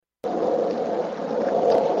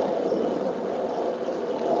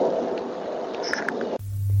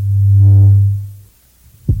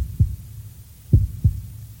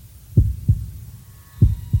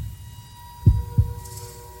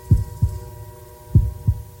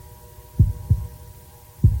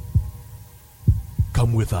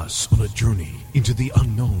Come with us on a journey into the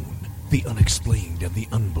unknown, the unexplained, and the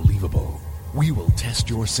unbelievable. We will test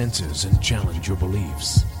your senses and challenge your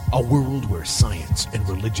beliefs. A world where science and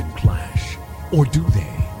religion clash. Or do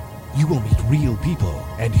they? You will meet real people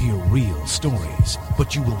and hear real stories,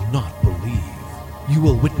 but you will not believe. You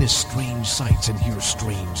will witness strange sights and hear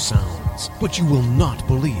strange sounds, but you will not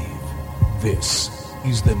believe. This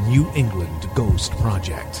is the New England Ghost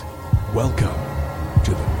Project. Welcome to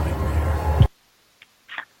the nightmare.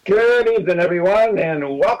 Good evening, everyone,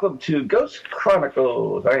 and welcome to Ghost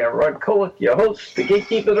Chronicles. I am Rod Kolick, your host, the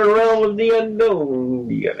gatekeeper of the realm of the unknown,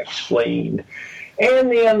 the unexplained, and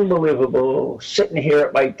the unbelievable, sitting here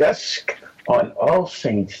at my desk on All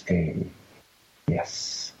Saints' Day.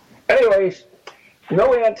 Yes. Anyways,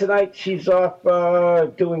 no Ann tonight. She's off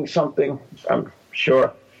doing something, I'm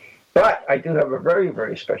sure. But I do have a very,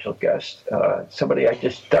 very special guest, somebody I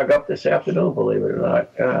just dug up this afternoon, believe it or not.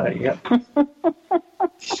 Yeah.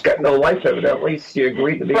 She's got no life, evidently. She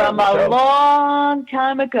agreed to be on the show. From a long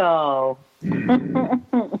time ago.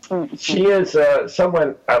 She is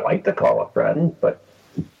someone I like to call a friend, but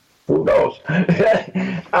who knows?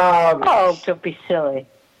 Don't be silly.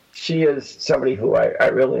 She is somebody who I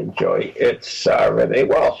really enjoy. It's Renee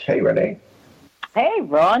Welsh. Hey, Renee. Hey,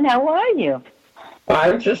 Ron, how are you?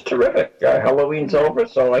 I'm just terrific. Halloween's over,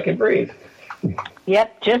 so I can breathe.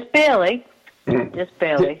 Yep, just barely. Just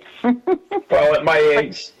barely. Well, at my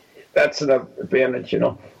age, that's an advantage, you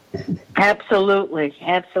know. Absolutely.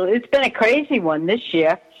 It's been a crazy one this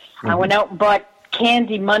year. I went out and bought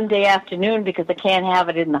candy Monday afternoon because I can't have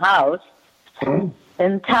it in the house. And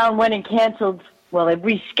the town went and canceled, they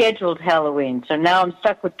rescheduled Halloween. So now I'm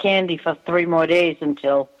stuck with candy for 3 more days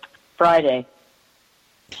until Friday.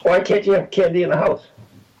 Why can't you have candy in the house?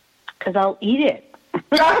 Because I'll eat it.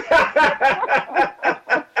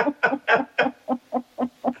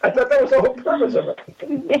 I thought that was the whole purpose of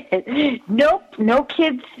it. Nope, no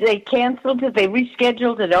kids. They canceled it. They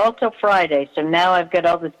rescheduled it all till Friday. So now I've got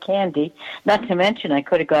all this candy. Not to mention I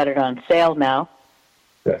could have got it on sale now.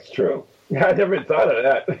 That's true. I never thought of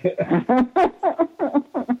that.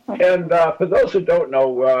 And for those who don't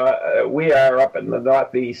know, we are up in the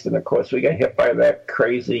Northeast, and of course we got hit by that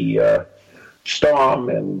crazy storm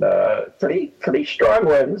and pretty strong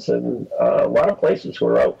winds, and a lot of places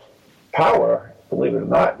were out power, believe it or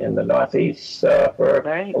not, in the Northeast for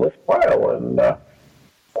a little while. And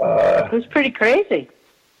it was pretty crazy.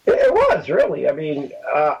 It was, really. I mean,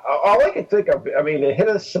 all I could think of, it hit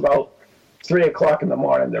us about 3 o'clock in the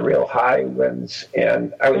morning, the real high winds,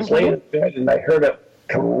 and I was laying in bed and I heard it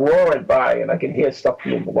come roaring by, and I could hear stuff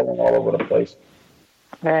blowing all over the place.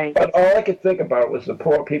 Right. But all I could think about was the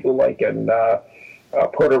poor people like in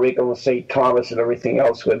Puerto Rico and St. Thomas and everything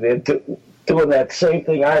else, where they're doing that same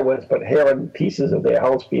thing I was, but hearing pieces of their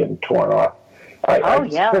house being torn off. I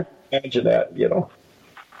couldn't imagine that, you know.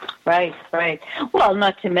 Right. Well,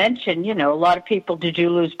 not to mention, a lot of people, did you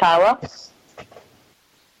lose power?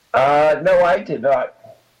 No, I did not.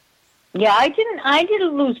 Yeah, I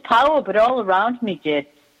didn't lose power, but all around me did.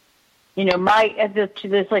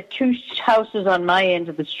 There's like 2 houses on my end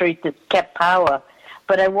of the street that kept power,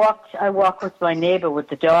 but I walk with my neighbor with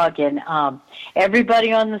the dog, and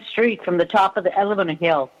everybody on the street from the top of the Elevator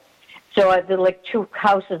Hill. So the 2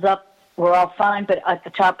 houses up were all fine, but at the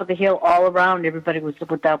top of the hill, all around, everybody was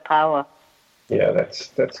without power. Yeah, that's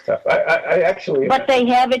tough. I actually. But they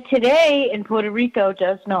have it today, and Puerto Rico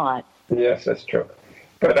does not. Yes, that's true.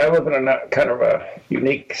 But I live in a kind of a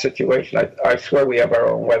unique situation. I swear we have our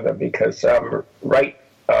own weather because I'm right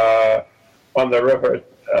on the river,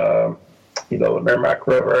 the Merrimack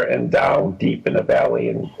River, and down deep in the valley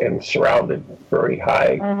and surrounded very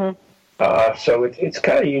high. So it's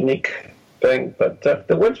kind of a unique thing. But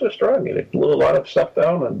the winds were strong. It blew a lot of stuff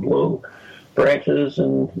down and blew branches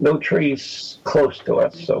and no trees close to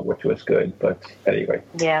us, which was good. But anyway.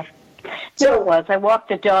 Yeah. So it was. I walked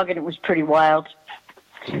the dog, and it was pretty wild.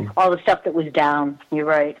 All the stuff that was down. You're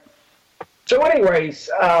right. So anyways,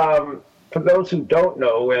 for those who don't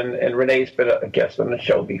know, and Renee's been a guest on the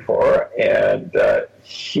show before, and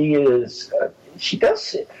she does,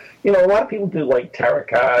 a lot of people do like tarot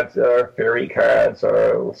cards or fairy cards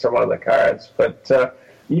or some other cards, but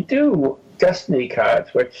you do destiny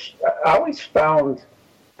cards, which I always found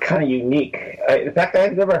kind of unique. In fact, I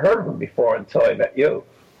had never heard of them before until I met you.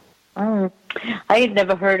 I had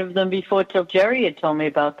never heard of them before till Jerry had told me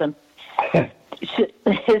about them. But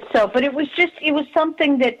it was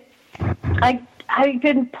something that I've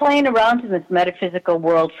been playing around in this metaphysical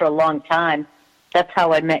world for a long time. That's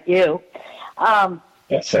how I met you.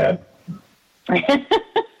 That's sad.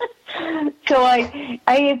 So I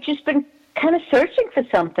have just been kind of searching for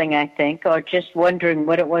something, I think, or just wondering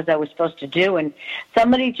what it was I was supposed to do, and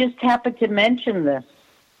somebody just happened to mention this,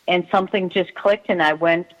 and something just clicked, and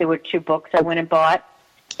there were 2 books I went and bought,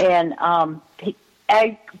 and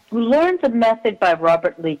I learned the method by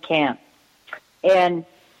Robert Lee Camp, and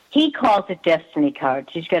he calls it Destiny Cards.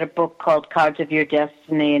 He's got a book called Cards of Your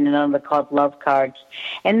Destiny and another called Love Cards.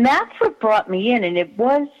 And that's what brought me in. And it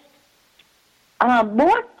was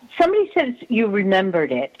more, somebody said you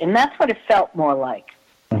remembered it. And that's what it felt more like.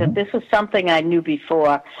 That this was something I knew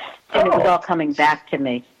before, and it was all coming back to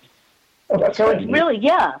me. Oh, so it's really,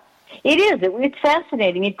 it is. It's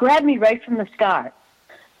fascinating. It grabbed me right from the start.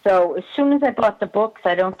 So as soon as I bought the books,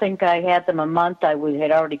 I don't think I had them a month. I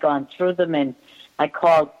had already gone through them, and I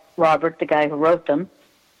called Robert, the guy who wrote them,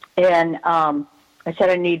 and I said,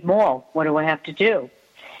 I need more. What do I have to do?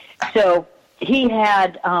 So he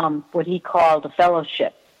had what he called a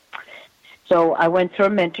fellowship. So I went through a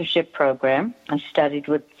mentorship program. I studied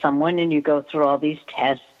with someone, and you go through all these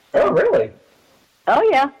tests. Oh, really? Oh,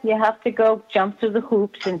 yeah. You have to go jump through the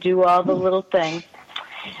hoops and do all the little things.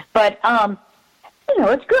 But,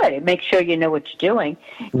 it's good. It makes sure you know what you're doing.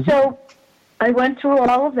 Mm-hmm. So I went through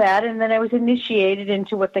all of that, and then I was initiated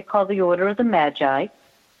into what they call the Order of the Magi.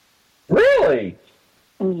 Really?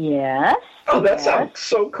 Yes. Oh, that sounds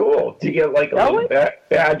so cool. Do you get like a little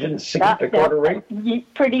badge and significant quarter ring?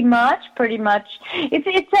 Pretty much.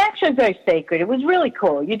 It's actually very sacred. It was really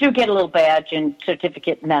cool. You do get a little badge and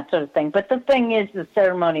certificate and that sort of thing. But the thing is, the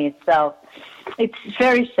ceremony itself, it's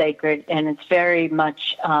very sacred, and it's very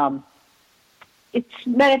much, it's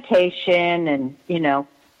meditation and, a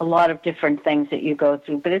lot of different things that you go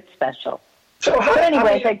through, but it's special. So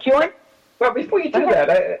I joined. Well, before you do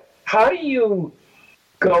that, how do you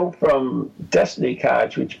go from Destiny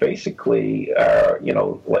Cards, which basically are,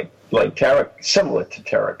 like tarot, similar to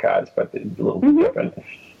tarot cards, but a little bit different,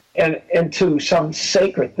 and into some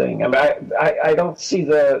sacred thing? I mean, I don't see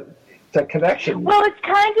the connection. Well, it's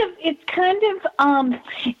kind of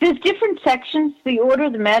there's different sections. The Order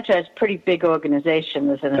of the Magi is a pretty big organization.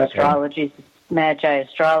 There's an astrology, Magi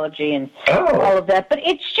astrology, and all of that. But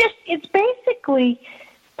it's basically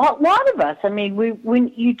a lot of us. I mean, when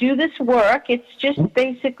you do this work, it's just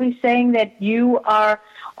basically saying that you are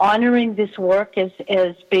honoring this work as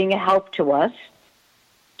being a help to us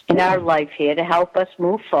in our life here, to help us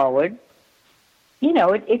move forward.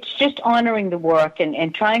 It's just honoring the work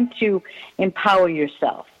and trying to empower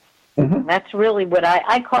yourself. Mm-hmm. That's really what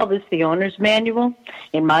I call this the owner's manual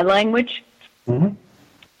in my language. Mm-hmm.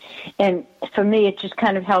 And for me, it just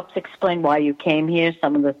kind of helps explain why you came here,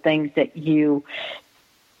 some of the things that you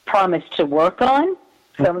promised to work on,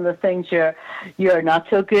 some of the things you're not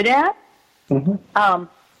so good at. Mm-hmm.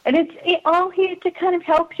 And it's all here to kind of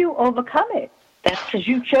help you overcome it. That's because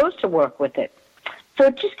you chose to work with it. So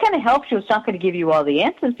it just kind of helps you. It's not going to give you all the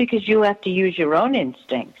answers because you have to use your own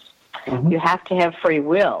instincts. Mm-hmm. You have to have free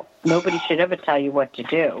will. Nobody should ever tell you what to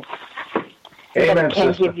do. Amen, but it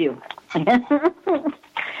can give you.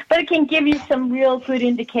 But it can give you some real good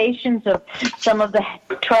indications of some of the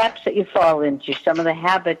traps that you fall into, some of the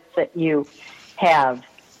habits that you have,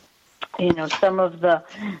 some of the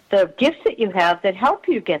gifts that you have that help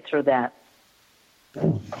you get through that.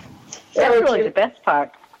 That's really the best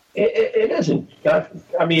part. It isn't.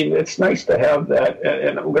 I mean, it's nice to have that,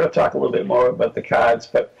 and we're going to talk a little bit more about the cards,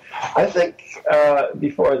 but I think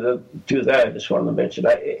before I do that, I just wanted to mention,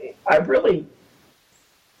 I've really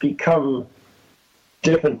become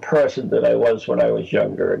different person than I was when I was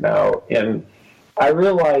younger now. And I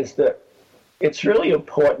realized that it's really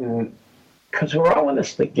important because we're all in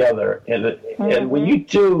this together. And when you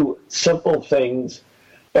do simple things,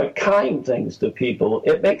 but kind things to people,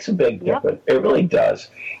 it makes a big difference. It really does.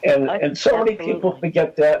 And so many people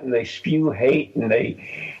forget that, and they spew hate, and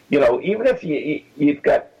they, even if you've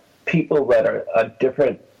got people that are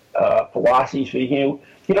different philosophies from you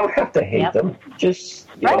don't have to hate them. Just,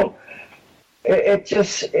 it's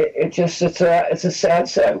a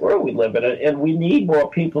sad world we live in, and we need more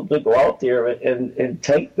people to go out there and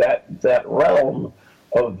take that realm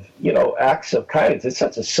of acts of kindness. It's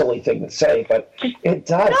such a silly thing to say, but it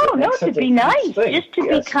does. No, to be nice, just to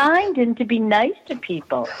be kind and to be nice to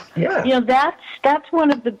people. Yeah, that's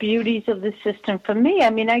one of the beauties of the system for me.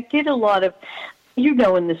 I mean, I did a lot of,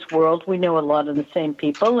 in this world, we know a lot of the same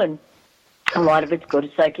people, and a lot of it's go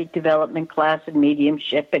to psychic development class and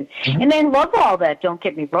mediumship, and I love all that, don't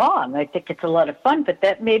get me wrong. I think it's a lot of fun, but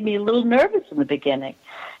that made me a little nervous in the beginning.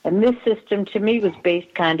 And this system, to me, was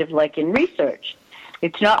based kind of like in research.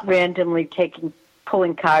 It's not randomly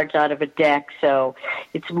pulling cards out of a deck, so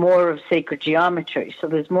it's more of sacred geometry. So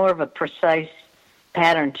there's more of a precise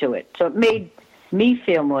pattern to it. So it made me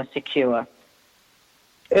feel more secure.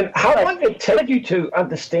 And how long did it take you to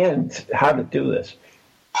understand how to do this?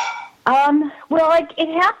 Well,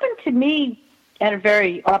 it happened to me at a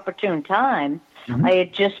very opportune time. Mm-hmm. I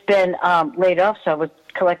had just been laid off, so I was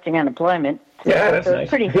collecting unemployment. Yeah, that's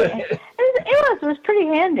nice. It was pretty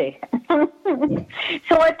handy.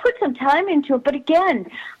 So I put some time into it, but again,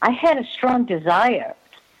 I had a strong desire.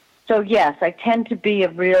 So yes, I tend to be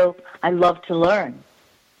I love to learn.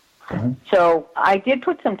 Mm-hmm. So I did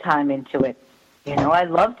put some time into it. I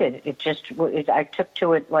loved it. I took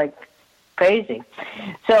to it like crazy.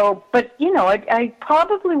 So, but, I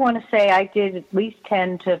probably want to say I did at least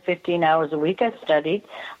 10 to 15 hours a week. I studied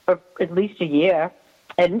for at least a year.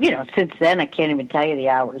 And, since then, I can't even tell you the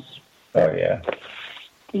hours. Oh, yeah.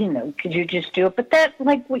 Could you just do it? But that,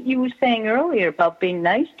 like what you were saying earlier about being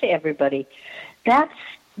nice to everybody, that's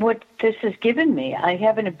what this has given me. I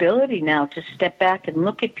have an ability now to step back and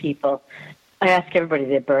look at people. I ask everybody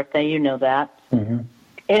their birthday, you know that. Mm-hmm.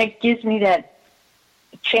 And it gives me that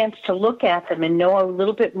chance to look at them and know a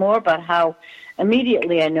little bit more about how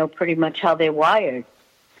immediately I know pretty much how they're wired.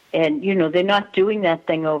 And, they're not doing that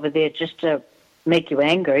thing over there just to make you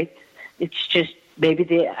angry. It's just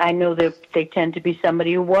maybe I know they tend to be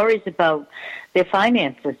somebody who worries about their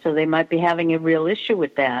finances, so they might be having a real issue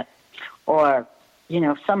with that. Or,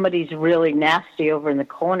 somebody's really nasty over in the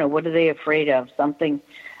corner. What are they afraid of? Something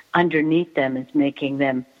underneath them is making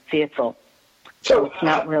them fearful. So it's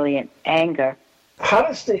not really an anger. How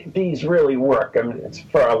does these really work? I mean, it's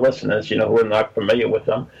for our listeners, who are not familiar with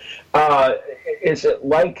them. Is it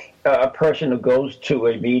like a person who goes to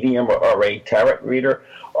a medium or a tarot reader,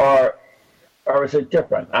 or is it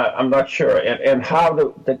different? I'm not sure. And how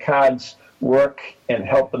do the cards work in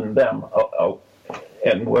helping them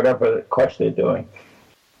in whatever quest they're doing?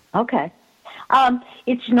 Okay.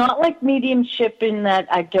 It's not like mediumship in that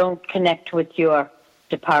I don't connect with your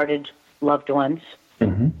departed loved ones.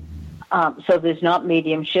 Mm-hmm. So there's not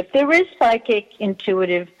mediumship. There is psychic,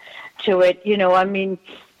 intuitive to it.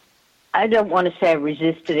 I don't want to say I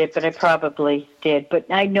resisted it, but I probably did. But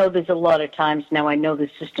I know there's a lot of times now, I know the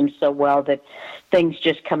system so well that things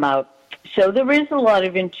just come out. So there is a lot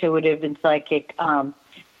of intuitive and psychic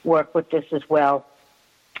work with this as well.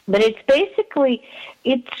 But it's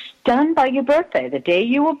done by your birthday. The day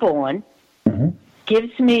you were born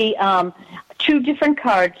gives me two different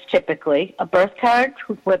cards typically. A birth card,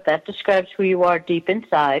 what that describes who you are deep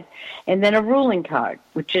inside, and then a ruling card,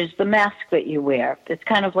 which is the mask that you wear. It's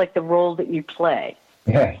kind of like the role that you play.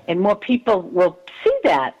 Yeah. And more people will see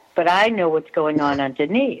that, but I know what's going on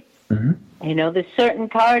underneath. Mm-hmm. There's certain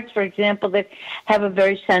cards, for example, that have a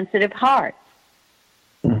very sensitive heart.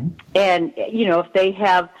 Mm-hmm. And, if they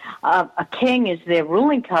have a king as their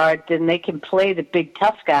ruling card, then they can play the big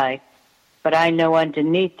tough guy. But I know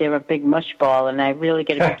underneath they're a big mush ball, and I really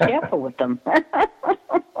got to be careful with them.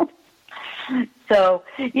 So,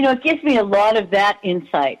 it gives me a lot of that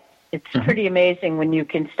insight. It's pretty amazing when you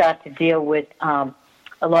can start to deal with a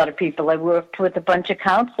lot of people. I worked with a bunch of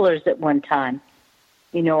counselors at one time,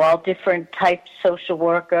 all different types, social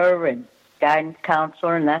worker and guidance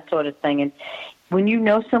counselor and that sort of thing. And when you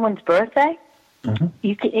know someone's birthday,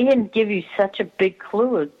 it can give you such a big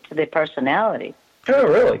clue to their personality. Oh,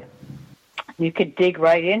 really? You could dig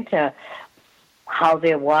right into how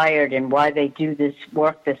they're wired and why they do this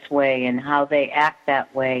work this way and how they act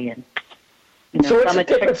that way. And so some are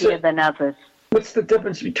trickier than others. What's the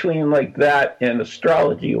difference between like that and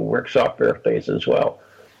astrology, who works off birthdays as well?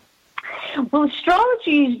 Well,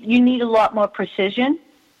 astrology, you need a lot more precision.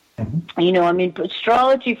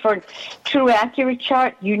 Astrology for a true accurate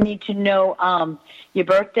chart, you need to know your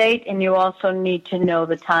birth date, and you also need to know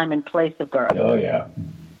the time and place of birth. Oh, yeah.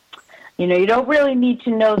 You don't really need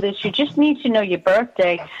to know this. You just need to know your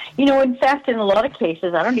birthday. In fact, in a lot of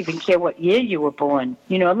cases, I don't even care what year you were born,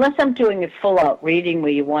 unless I'm doing a full-out reading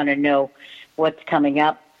where you want to know what's coming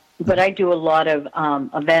up. But I do a lot of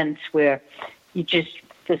events where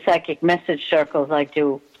the psychic message circles I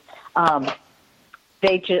do,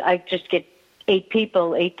 I just get 10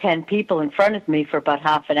 people in front of me for about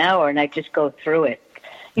half an hour, and I just go through it.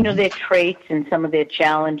 Their traits and some of their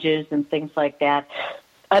challenges and things like that.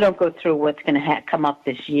 I don't go through what's going to come up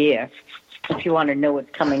this year. If you want to know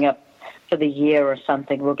what's coming up for the year or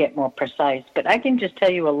something, we'll get more precise. But I can just tell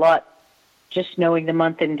you a lot just knowing the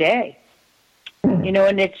month and day.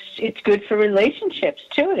 And it's good for relationships,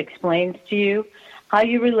 too. It explains to you how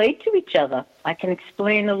you relate to each other. I can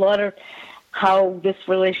explain a lot of how this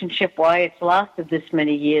relationship, why it's lasted this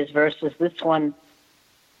many years versus this one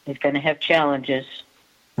is going to have challenges.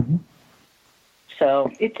 Mm-hmm.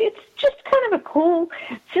 So it's just kind of a cool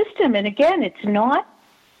system. And again, it's not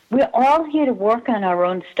we're all here to work on our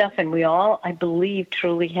own stuff, and we all, I believe,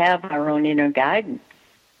 truly have our own inner guidance.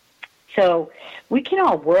 So we can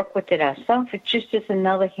all work with it ourselves. It's just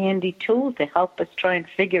another handy tool to help us try and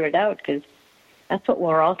figure it out, because that's what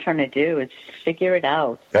we're all trying to do, is figure it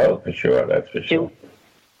out. Oh, for sure. That's for sure.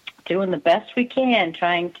 Doing the best we can,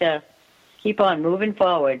 trying to keep on moving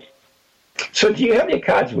forward. So do you have your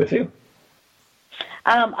cards with you?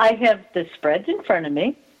 I have the spreads in front of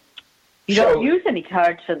me. You don't use any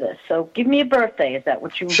cards for this, so give me a birthday. Is that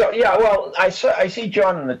what you... So, yeah, well, I see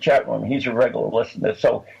John in the chat room. He's a regular listener.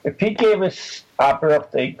 So if he gave us our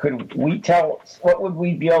birthday, could we tell... What would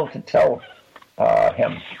we be able to tell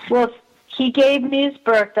him? Well, if he gave me his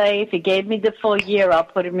birthday. If he gave me the full year, I'll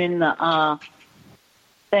put him in the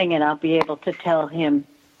thing, and I'll be able to tell him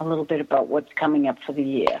a little bit about what's coming up for the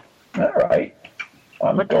year. All right.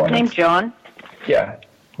 What's his name, John? Yeah.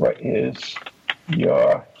 What is...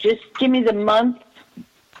 your... Just give me the month,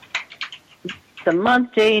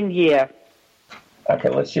 day, and year. Okay,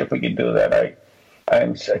 let's see if we can do that. I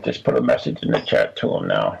just put a message in the chat to him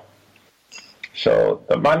now. So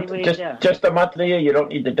the month, just the month and the year. You don't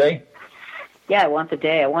need the day. Yeah, I want the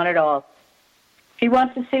day. I want it all. If he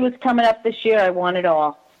wants to see what's coming up this year, I want it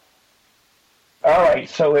all. All right.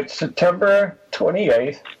 So it's September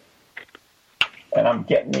 28th, and I'm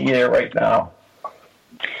getting the year right now.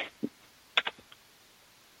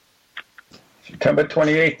 September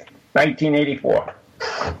 28th, 1984.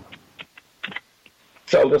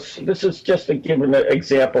 So this is just a given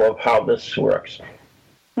example of how this works.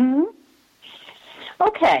 Mm-hmm.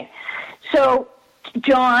 Okay. So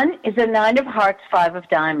John is a 9 of hearts, 5 of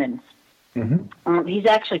diamonds. Mm-hmm. He's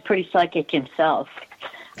actually pretty psychic himself.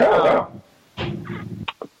 Wow.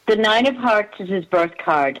 The 9 of hearts is his birth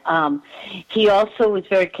card. He also is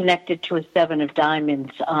very connected to a 7 of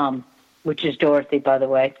diamonds, which is Dorothy, by the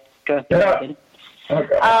way. Dorothy. Yeah.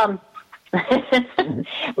 Okay.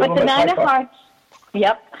 But the 9 of hearts,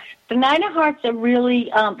 yep. The 9 of hearts are really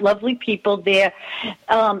lovely people. They're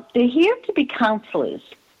here to be counselors,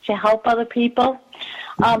 to help other people.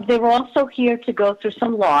 They're also here to go through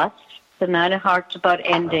some loss. The 9 of hearts about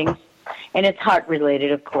endings, and it's heart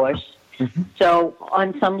related, of course. Mm-hmm. So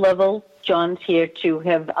on some level, John's here to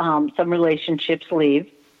have some relationships leave.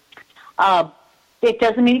 It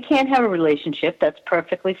doesn't mean he can't have a relationship. That's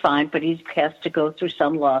perfectly fine, but he has to go through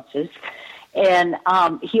some losses. And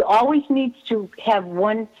he always needs to have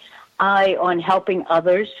one eye on helping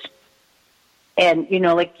others. And,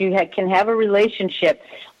 like you can have a relationship,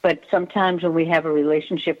 but sometimes when we have a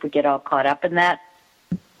relationship, we get all caught up in that.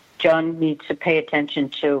 John needs to pay attention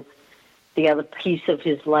to the other piece of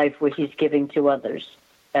his life where he's giving to others.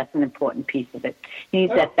 That's an important piece of it. He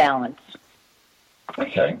needs that balance.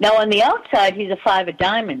 Okay. Now, on the outside, he's a 5 of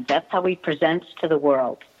diamonds. That's how he presents to the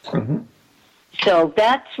world. Mm-hmm. So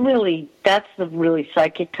that's the really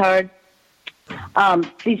psychic card.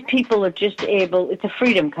 These people are just it's a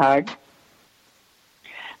freedom card.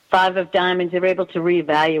 5 of diamonds, they're able to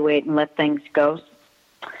reevaluate and let things go.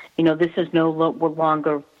 This is no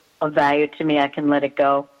longer of value to me. I can let it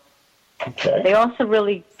go. Okay. They also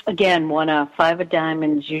really, again, 5 of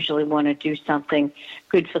diamonds usually want to do something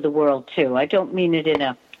good for the world, too. I don't mean it in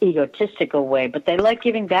a egotistical way, but they like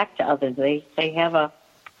giving back to others. They have a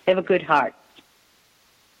good heart.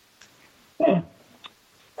 Yeah.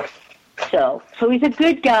 So he's a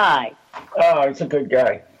good guy. Oh, he's a good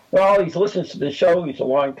guy. Well, he's listened to the show. He's a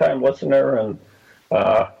long-time listener, and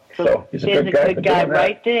so he's a good guy. There's a good guy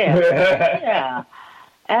right there. Yeah,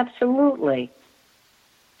 absolutely.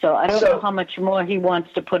 So I don't know how much more he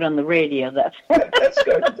wants to put on the radio. That's good.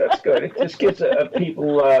 That's good. It just gives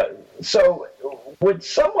people. So would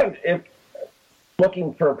someone, if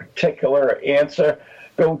looking for a particular answer,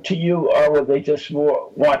 go to you, or would they just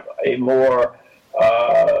want a more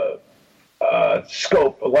a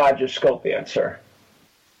larger scope answer?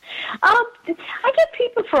 I get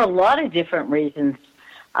people for a lot of different reasons.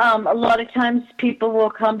 A lot of times people will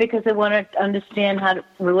come because they want to understand how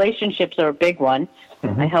relationships are a big one.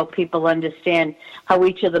 Mm-hmm. I help people understand how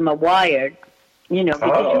each of them are wired,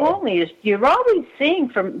 because you're always seeing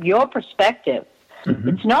from your perspective. Mm-hmm.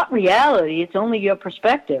 It's not reality, it's only your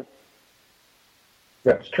perspective.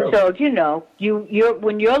 That's true. So, you're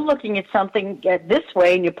when you're looking at something this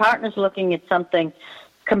way and your partner's looking at something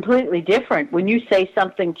completely different, when you say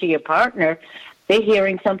something to your partner, they're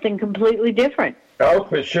hearing something completely different. Oh,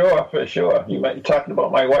 for sure, for sure. You might be talking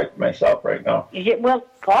about my wife and myself right now. Yeah, well,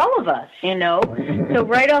 all of us, So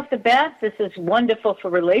right off the bat, this is wonderful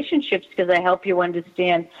for relationships because I help you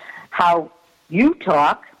understand how you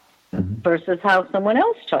talk versus how someone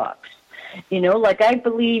else talks. Like I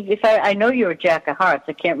believe, I know you're a Jack of Hearts.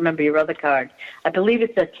 I can't remember your other card. I believe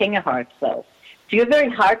it's a King of Hearts, though. So you're very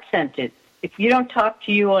heart-centered. If you don't talk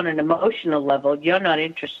to you on an emotional level, you're not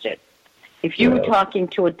interested. If you were talking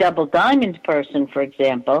to a double diamond person, for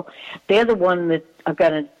example, they're the one that are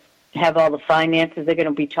going to have all the finances. They're going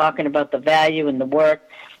to be talking about the value and the work.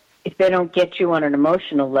 If they don't get you on an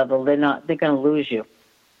emotional level, they're going to lose you.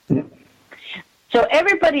 Yeah. So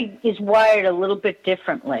everybody is wired a little bit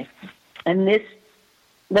differently, and this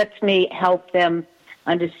lets me help them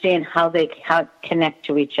understand how they connect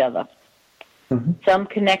to each other. Mm-hmm. Some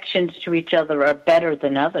connections to each other are better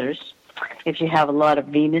than others. If you have a lot of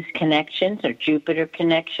Venus connections or Jupiter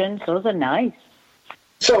connections, those are nice.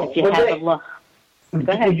 So if you have a lot,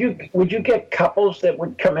 go ahead. Would you get couples that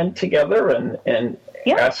would come in together and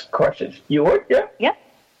ask questions? You would, yeah? Yeah.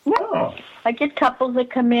 Oh. I get couples that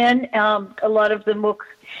come in. A lot of them will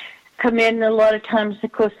come in. A lot of times,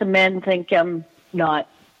 of course, the men think I'm not.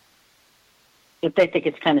 If they think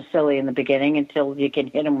it's kind of silly in the beginning until you can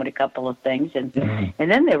hit them with a couple of things, and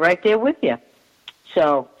then they're right there with you.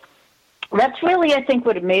 So that's really, I think,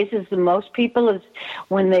 what amazes the most people is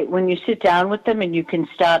when you sit down with them and you can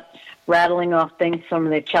start rattling off things from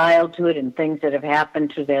their childhood and things that have happened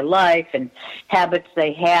to their life and habits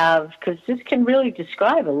they have, because this can really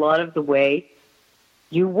describe a lot of the way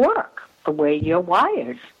you work, the way you're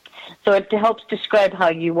wired. So it helps describe how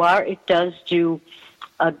you are. It does do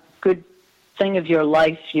a good thing of your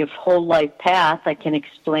life, your whole life path. I can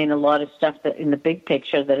explain a lot of stuff that in the big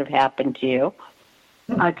picture that have happened to you.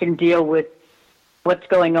 I can deal with what's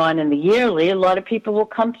going on in the yearly. A lot of people will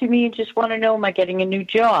come to me and just want to know, am I getting a new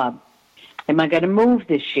job? Am I going to move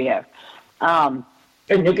this year? And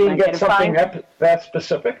you can get something that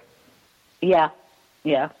specific? Yeah.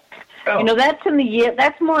 Oh. That's in the year.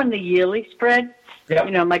 That's more in the yearly spread. Yep.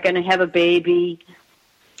 Am I going to have a baby?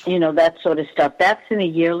 That sort of stuff. That's in the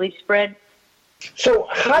yearly spread. So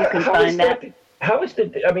how is that? How is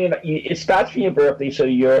the? I mean, it starts from your birthday, so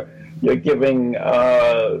you're giving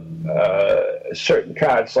certain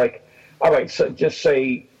cards. Like, all right, so just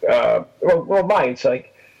say, mine's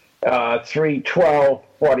like 3, 12,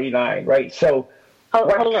 49, right? So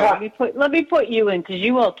hold on. Let me put you in because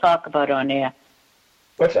you all talk about on air.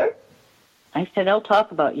 What's that? I said I'll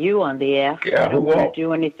talk about you on the air. Yeah, I don't want to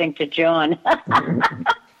do anything to John.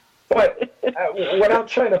 But what I'm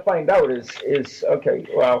trying to find out is okay.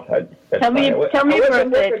 Well, tell me your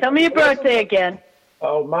birthday. Tell me your birthday again.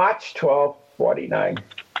 Oh, March 12, 49.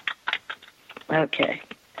 Okay.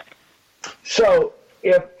 So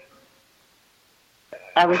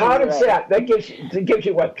how does that? That gives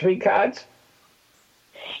you what, 3 cards?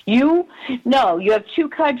 You have 2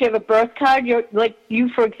 cards. You have a birth card. You,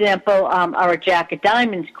 for example, are a Jack of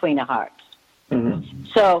Diamonds, Queen of Hearts. Mm-hmm.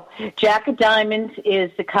 So Jack of Diamonds is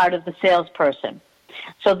the card of the salesperson.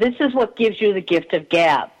 So this is what gives you the gift of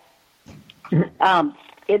gab.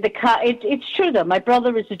 It's true, though. My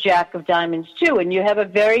brother is a Jack of Diamonds, too, and you have a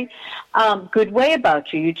very good way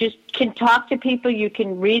about you. You just can talk to people. You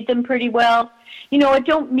can read them pretty well. I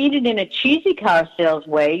don't mean it in a cheesy car sales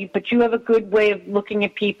way, but you have a good way of looking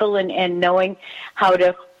at people and knowing how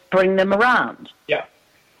to bring them around. Yeah.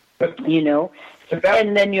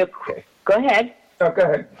 And then you're... Okay. Go ahead. Oh, go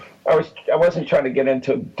ahead. I wasn't trying to get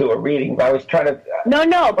into a reading, but I was trying to...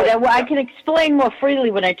 No, but I can explain more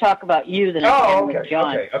freely when I talk about you than I can with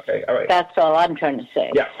John. Okay, all right. That's all I'm trying to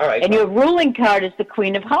say. Yeah, all right. And your ruling card is the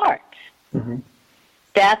Queen of Hearts. Mm-hmm.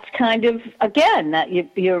 That's kind of, again, that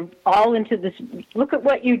you're all into this. Look at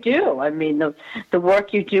what you do. I mean, the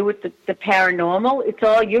work you do with the paranormal, it's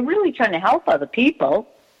all, you're really trying to help other people.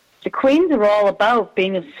 The queens are all about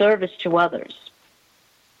being of service to others.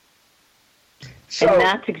 So, and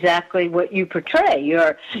that's exactly what you portray.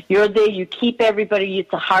 You're there, you keep everybody,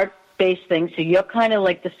 it's a heart-based thing, so you're kind of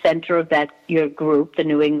like the center of your group, the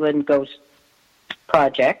New England Ghost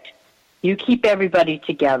Project. You keep everybody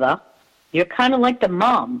together. You're kind of like the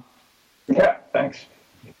mom. Yeah, thanks.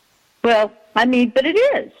 Well, but it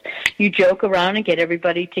is. You joke around and get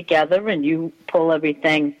everybody together, and you pull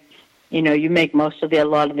everything. You make a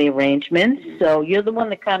lot of the arrangements. So you're the one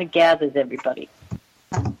that kind of gathers everybody.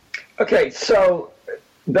 Okay, so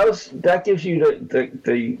that gives you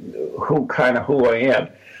the who I am.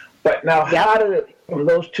 But now, from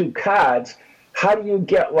those 2 cards, how do you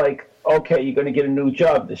get okay, you're going to get a new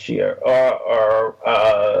job this year, or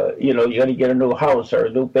you're going to get a new house, or a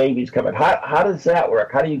new baby's coming. How does that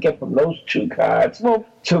work? How do you get from those 2 cards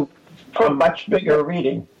to a much bigger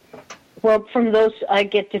reading? Well, from those, I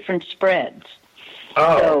get different spreads.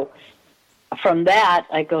 Oh. So from that,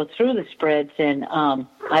 I go through the spreads and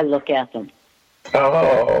I look at them.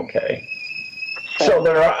 Oh, okay. So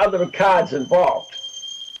there are other cards involved.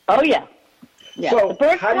 Oh, yeah. Yeah. So the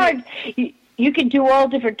birth card, you can do all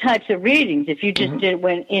different types of readings. If you just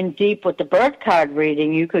went in deep with the birth card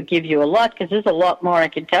reading, you could give you a lot, because there's a lot more I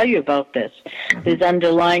can tell you about this. There's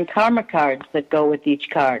underlying karma cards that go with each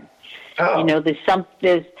card. Oh. You know, there's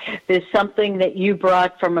something that you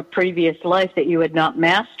brought from a previous life that you had not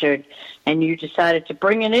mastered, and you decided to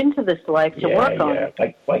bring it into this life to work on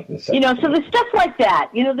it. Like this. You know, so there's stuff like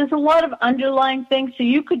that. You know, there's a lot of underlying things, so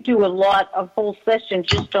you could do a lot of whole sessions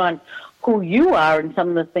just on who you are and some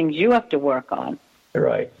of the things you have to work on.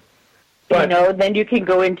 Right. But, you know, then you can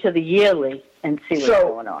go into the yearly and see what's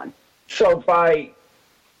going on. So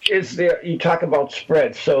you talk about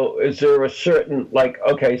spreads, so is there a certain, like,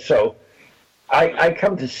 okay, so I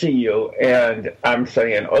come to see you and I'm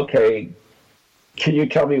saying, okay, can you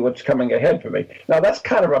tell me what's coming ahead for me? Now, that's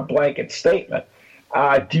kind of a blanket statement.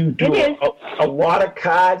 Do you do a lot of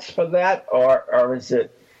cards for that, or is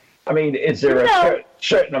it, I mean, is there a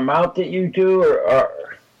certain amount that you do,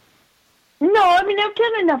 or? No, I mean, I've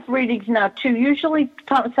done enough readings now, too. Usually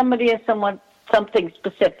somebody has something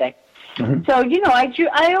specific. So, you know,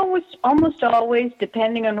 I almost always,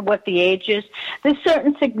 depending on what the age is, there's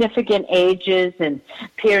certain significant ages and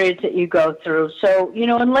periods that you go through. So, you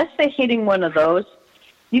know, unless they're hitting one of those,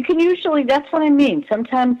 you can usually, that's what I mean.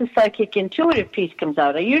 Sometimes the psychic intuitive piece comes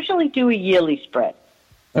out. I usually do a yearly spread.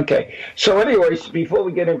 Okay. So anyways, before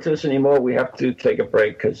we get into this anymore, we have to take a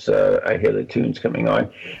break because I hear the tunes coming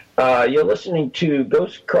on. You're listening to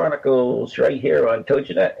Ghost Chronicles right here on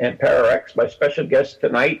TogiNet and PowerX. My special guest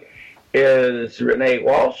tonight is Renee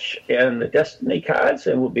Walsh and the Destiny Cards,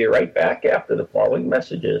 and we'll be right back after the following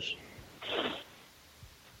messages.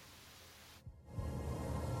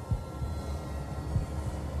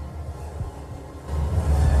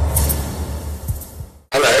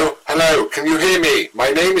 Hello, can you hear me? My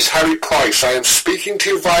name is Harry Price. I am speaking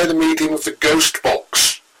to you via the medium of the Ghost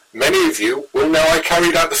Box. Many of you will know I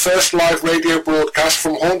carried out the first live radio broadcast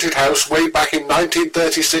from Haunted House way back in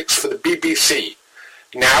 1936 for the BBC.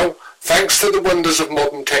 Now, thanks to the wonders of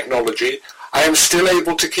modern technology, I am still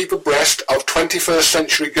able to keep abreast of 21st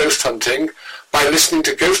century ghost hunting by listening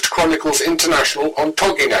to Ghost Chronicles International on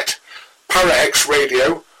TogiNet, PowerX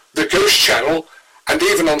Radio, the Ghost Channel, and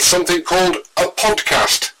even on something called a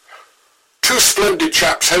podcast. Two splendid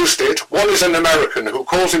chaps host it. One is an American who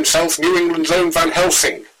calls himself New England's own Van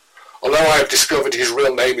Helsing, although I have discovered his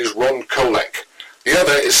real name is Ron Kolek. The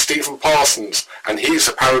other is Stephen Parsons, and he's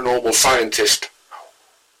a paranormal scientist.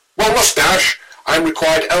 Well, mustache, I'm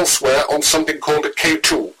required elsewhere on something called a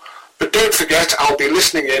K2. But don't forget, I'll be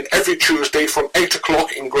listening in every Tuesday from 8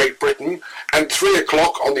 o'clock in Great Britain and 3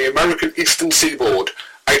 o'clock on the American Eastern Seaboard.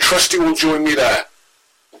 I trust you will join me there.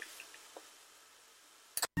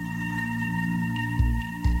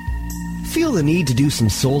 Feel the need to do some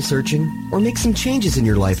soul searching or make some changes in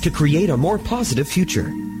your life to create a more positive future?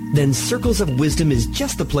 Then Circles of Wisdom is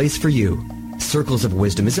just the place for you. Circles of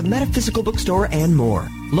Wisdom is a metaphysical bookstore and more,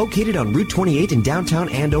 located on Route 28 in downtown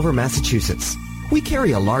Andover, Massachusetts. We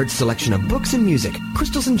carry a large selection of books and music,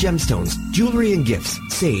 crystals and gemstones, jewelry and gifts,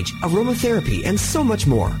 sage, aromatherapy, and so much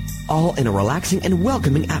more, all in a relaxing and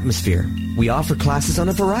welcoming atmosphere. We offer classes on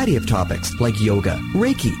a variety of topics like yoga,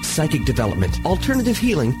 Reiki, psychic development, alternative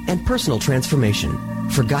healing, and personal transformation.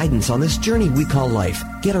 For guidance on this journey we call life,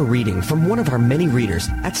 get a reading from one of our many readers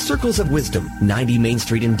at Circles of Wisdom, 90 Main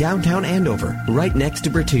Street in downtown Andover, right next to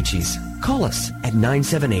Bertucci's. Call us at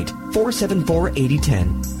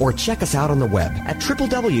 978-474-8010 or check us out on the web at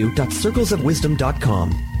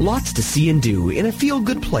www.circlesofwisdom.com. Lots to see and do in a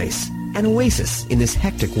feel-good place, an oasis in this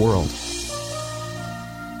hectic world.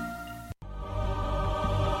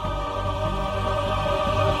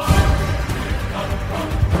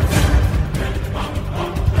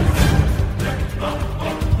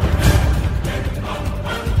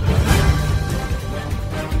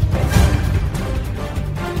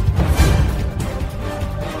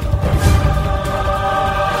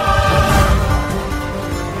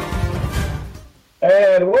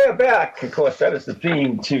 Of course, that is the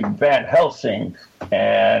theme to Van Helsing,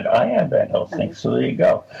 and I am Van Helsing, so there you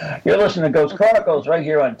go. You're listening to Ghost Chronicles right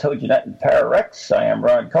here on TogiNet and PowerX. I am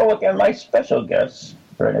Ron Kolek, and my special guest,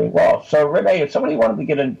 Renee Walsh. So, Renee, if somebody wanted to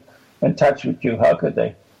get in touch with you, how could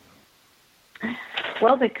they?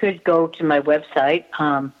 Well, they could go to my website,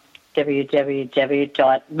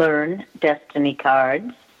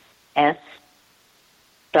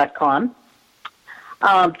 www.learndestinycards.com.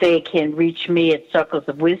 They can reach me at Circles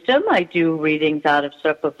of Wisdom. I do readings out of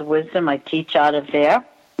Circles of Wisdom. I teach out of there.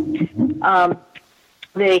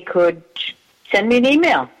 They could send me an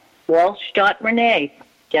email, walsh.renee,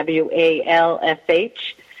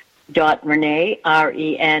 WALFH Renee,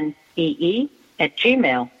 RENEE,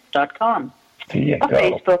 @gmail.com. Or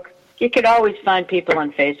Facebook. You could always find people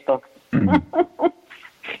on Facebook.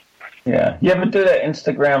 Yeah. You ever do that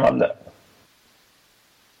Instagram on the...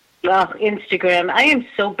 Oh, Instagram. I am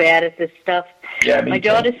so bad at this stuff. Yeah, my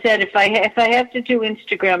daughter said if I have to do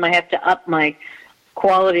Instagram, I have to up my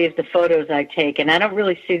quality of the photos I take, and I don't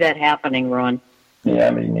really see that happening, Ron. Yeah,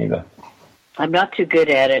 me neither. I'm not too good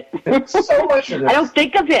at it. It's so much of this. I don't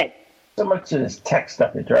think of it. So much of this tech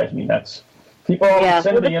stuff that drives me nuts. People always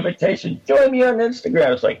send me the invitation, join me on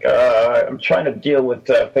Instagram. It's like, I'm trying to deal with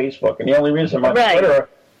Facebook, and the only reason I'm on Twitter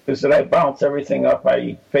is that I bounce everything off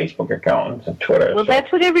my Facebook account and Twitter. Well,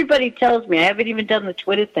 that's what everybody tells me. I haven't even done the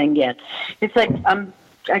Twitter thing yet. It's like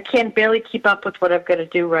I can't barely keep up with what I've got to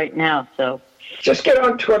do right now. So just get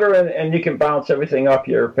on Twitter, and you can bounce everything off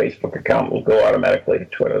your Facebook account. It will go automatically to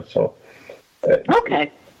Twitter. So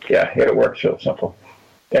okay. Yeah, it works real simple.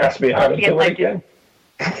 Ask me how to do it again.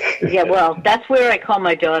 Yeah, well, that's where I call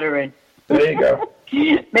my daughter in. There you go.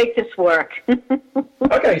 Make this work.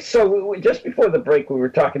 Okay, so just before the break, we were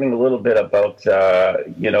talking a little bit about,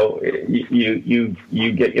 you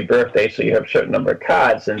get your birthday, so you have a certain number of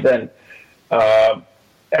cards, and then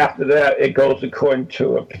after that, it goes according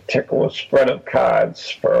to a particular spread of cards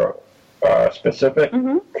for specific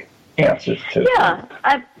answers to. Yeah,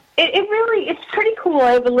 it's pretty cool.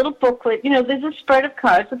 I have a little booklet. There's a spread of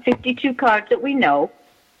cards, of 52 cards that we know.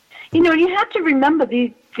 You have to remember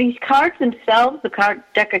these cards themselves, the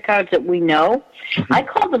deck of cards that we know. I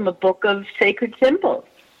call them a book of sacred symbols.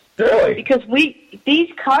 Really? Because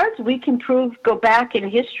these cards we can prove go back in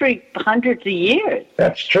history hundreds of years.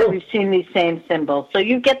 That's true. We've seen these same symbols. So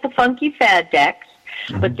you get the funky fad decks,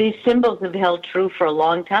 but these symbols have held true for a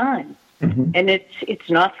long time. And it's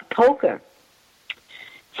not for poker.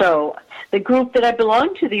 So the group that I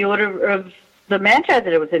belong to, the Order of the Magi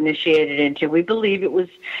that it was initiated into, we believe it was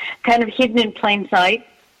kind of hidden in plain sight.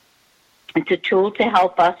 It's a tool to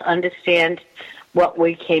help us understand what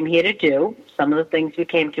we came here to do, some of the things we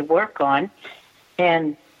came to work on,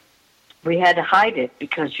 and we had to hide it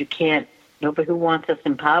because nobody who wants us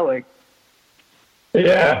empowered.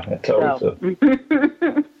 Yeah, that's always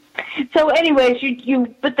So anyways,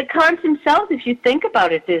 but the cards themselves, if you think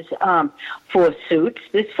about it, there's 4 suits,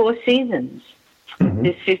 there's 4 seasons.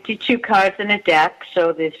 There's 52 cards in a deck,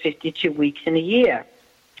 so there's 52 weeks in a year.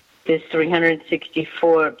 There's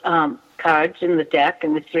 364 cards in the deck,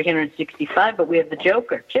 and there's 365, but we have the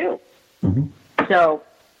Joker, too. So,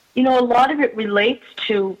 a lot of it relates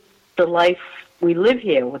to the life we live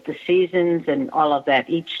here with the seasons and all of that.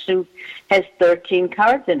 Each suit has 13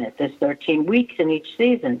 cards in it. There's 13 weeks in each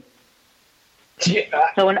season.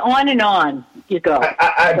 So and on you go.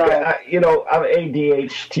 I'm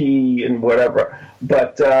ADHD and whatever,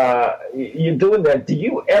 but you're doing that. Do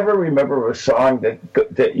you ever remember a song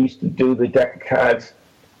that used to do the deck of cards?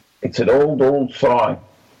 It's an old song.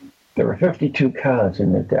 There were 52 cards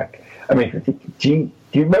in the deck. I mean, do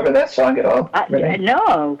you remember that song at all?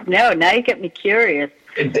 No. Now you get me curious.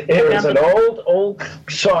 It was an old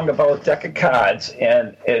song about a deck of cards,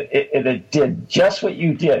 and it did just what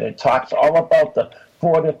you did. It talks all about the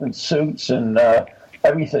 4 different suits and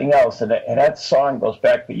everything else, and that song goes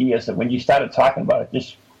back for years. And when you started talking about it, it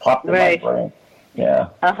just popped in my brain. Yeah,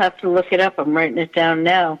 I'll have to look it up. I'm writing it down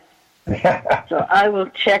now. So I will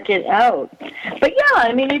check it out. But yeah,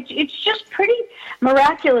 I mean, it's just pretty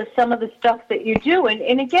miraculous, some of the stuff that you do.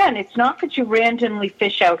 And again, it's not that you randomly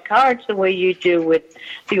fish out cards the way you do with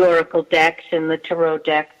the Oracle decks and the Tarot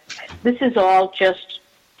decks. This is all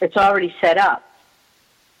it's already set up.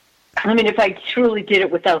 I mean, if I truly did it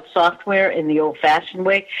without software in the old-fashioned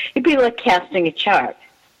way, it'd be like casting a chart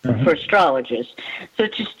for astrologers. So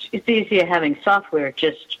it's easier having software. It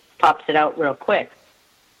just pops it out real quick.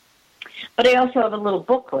 But I also have a little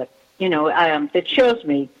booklet, that shows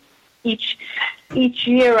me each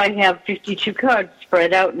year I have 52 cards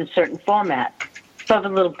spread out in a certain format. So I have a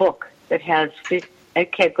little book that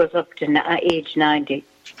goes up to age 90.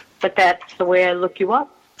 But that's the way I look you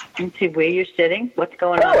up and see where you're sitting, what's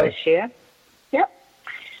going on this year. Yep.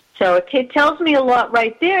 So it tells me a lot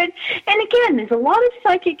right there. And again, there's a lot of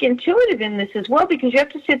psychic intuitive in this as well, because you have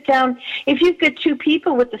to sit down. If you've got 2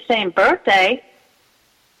 people with the same birthday,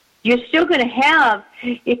 you're still going to have,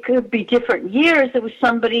 it could be different years. There was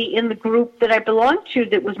somebody in the group that I belonged to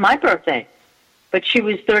that was my birthday, but she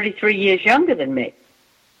was 33 years younger than me.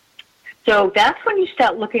 So that's when you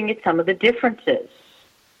start looking at some of the differences.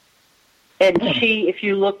 And if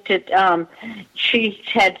you looked at, she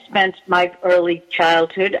had spent my early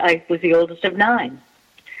childhood, I was the oldest of 9.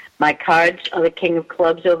 My cards are the King of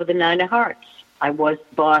Clubs over the 9 of Hearts. I was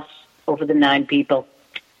the boss over the 9 people.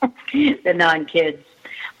 the non-kids.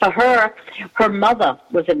 For her mother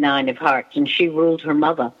was a 9 of hearts, and she ruled her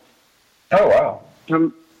mother. Oh, wow.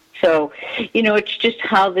 So, it's just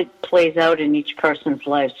how that plays out in each person's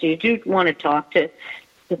life. So you do want to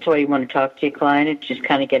that's why you want to talk to your client and just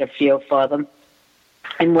kind of get a feel for them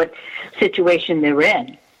and what situation they're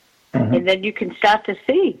in. Mm-hmm. And then you can start to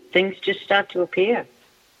see things just start to appear.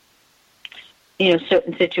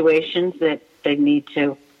 Certain situations that they need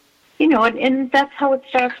to, and that's how it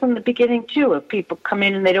starts from the beginning, too. If people come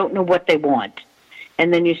in and they don't know what they want.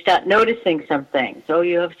 And then you start noticing some things. Oh,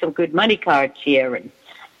 you have some good money cards here. And,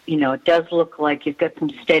 it does look like you've got some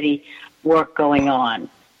steady work going on.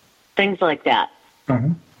 Things like that.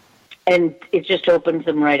 Mm-hmm. And it just opens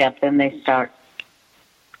them right up. Then they start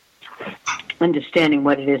understanding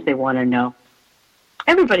what it is they want to know.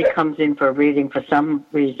 Everybody comes in for a reading for some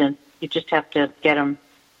reason. You just have to get them.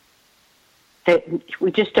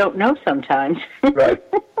 We just don't know sometimes. Right.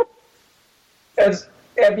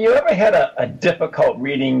 Have you ever had a difficult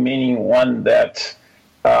reading, meaning one that,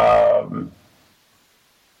 well,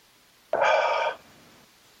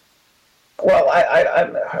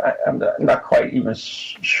 I'm not quite even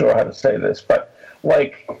sure how to say this, but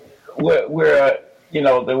like where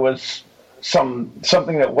there was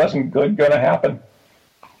something that wasn't good going to happen?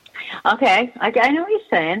 Okay, I know what you're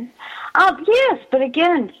saying. Yes, but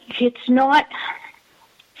again, it's not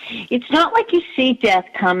like you see death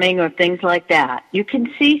coming or things like that. You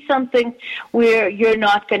can see something where you're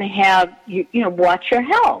not going to have, watch your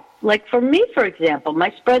health. Like for me, for example,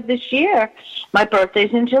 my spread this year, my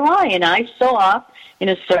birthday's in July, and I saw in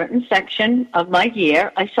a certain section of my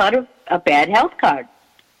year, I saw a bad health card.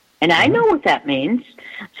 And I know what that means.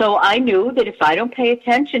 So I knew that if I don't pay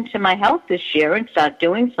attention to my health this year and start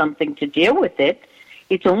doing something to deal with it,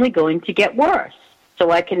 it's only going to get worse.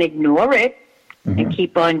 So I can ignore it and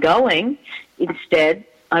keep on going. Instead,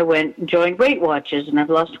 I went and joined Weight Watchers, and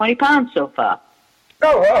I've lost 20 pounds so far.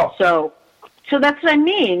 Oh, wow. So that's what I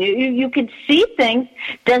mean. You can see things.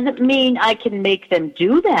 Doesn't mean I can make them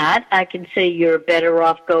do that. I can say you're better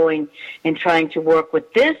off going and trying to work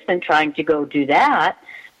with this than trying to go do that.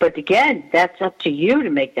 But again, that's up to you to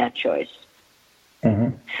make that choice.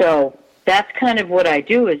 Mm-hmm. So that's kind of what I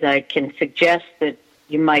do is I can suggest that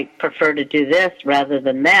you might prefer to do this rather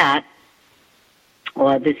than that.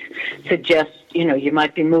 Or this suggests, you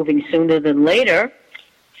might be moving sooner than later,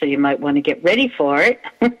 so you might want to get ready for it.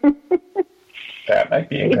 That might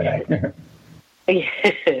be a good idea.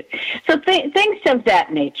 So things of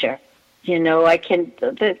that nature.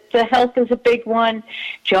 The health is a big one.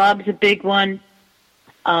 Job's a big one.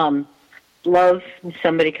 Love,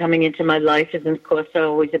 somebody coming into my life is, of course,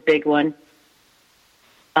 always a big one.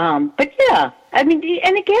 But yeah, I mean,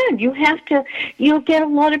 and again, you'll get a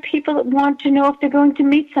lot of people that want to know if they're going to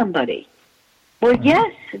meet somebody. Well,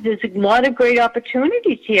 yes, there's a lot of great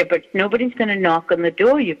opportunities here, but nobody's going to knock on the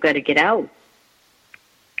door. You've got to get out.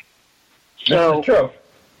 So, true.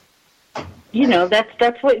 That's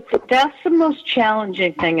the most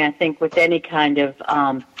challenging thing, I think, with any kind of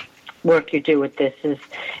work you do with this is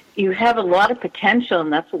you have a lot of potential,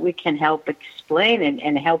 and that's what we can help explain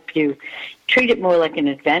and help you treat it more like an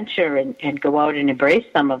adventure and go out and embrace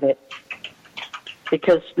some of it,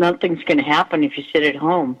 because nothing's going to happen if you sit at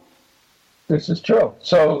home. This is true.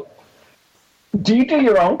 So, do you do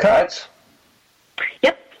your own cards?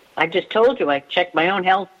 Yep. I just told you I checked my own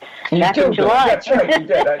health back in July. That's right, you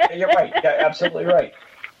did. You're right. Yeah, absolutely right.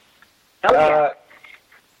 Oh, yeah.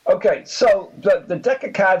 Okay, so the deck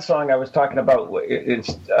of cards song I was talking about is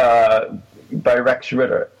by Rex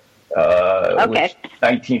Ritter, which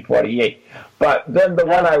 1948. But then the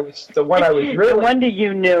one I was really no wonder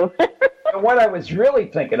you knew. The one I was really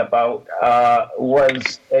thinking about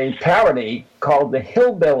was a parody called the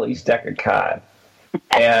Hillbillies deck of cards,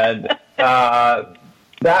 and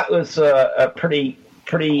that was a pretty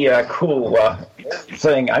cool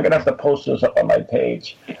thing. I'm gonna have to post those up on my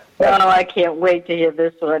page. Oh, I can't wait to hear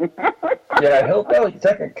this one. Yeah, Hillbilly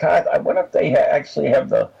deck of cards. I wonder if they actually have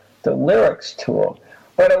the lyrics to them.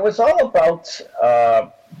 But it was all about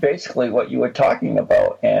basically what you were talking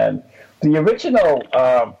about. And the original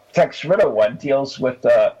Tex Ritter one deals with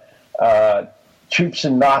troops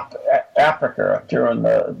in North Africa during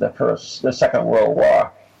the Second World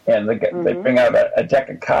War. And they bring out a deck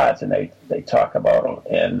of cards, and they talk about them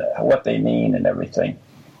and what they mean and everything.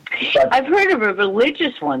 But I've heard of a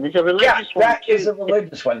religious one. There's a religious one. That is a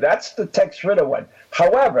religious one. That's the Tex Ritter one.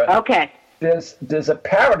 However, there's a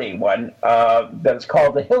parody one that's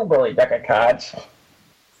called the Hillbilly deck of cards.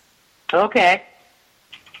 Okay.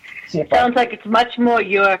 Sounds like it's much more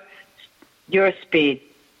your speed.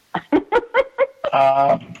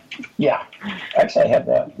 Yeah. Actually, I have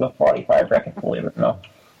the 45 record, believe it or not.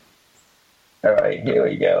 All right, here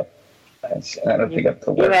we go. I don't think I have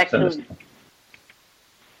to work.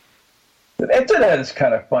 The internet is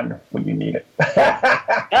kind of fun when you need it.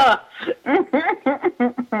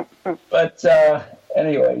 But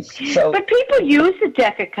anyways, so... But people use a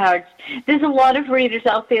deck of cards. There's a lot of readers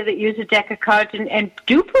out there that use a deck of cards and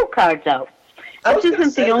do pull cards out. This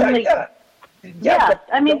isn't the only... Yeah,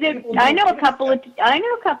 I mean, I know a couple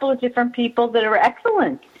of different people that are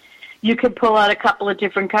excellent. You can pull out a couple of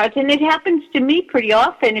different cards, and it happens to me pretty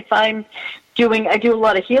often. If I do a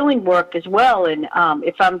lot of healing work as well, and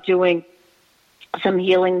if I'm doing some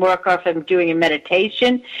healing work or if I'm doing a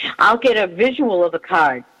meditation, I'll get a visual of a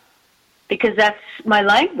card because that's my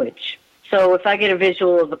language. So if I get a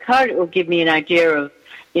visual of a card, it will give me an idea of,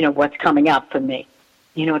 what's coming up for me.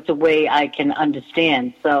 It's a way I can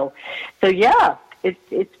understand. So yeah,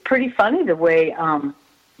 it's pretty funny the way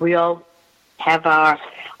we all have our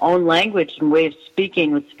own language and way of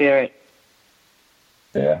speaking with spirit.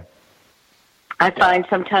 Yeah. I find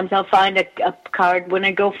sometimes I'll find a card when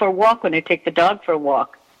I go for a walk, when I take the dog for a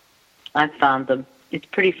walk. I've found them. It's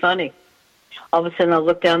pretty funny. All of a sudden I'll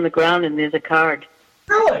look down the ground and there's a card.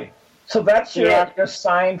 Really? So that's your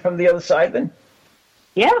sign from the other side then?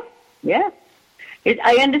 Yeah.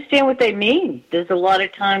 I understand what they mean. There's a lot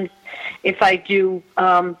of times if I do,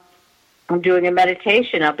 I'm doing a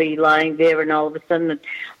meditation, I'll be lying there and all of a sudden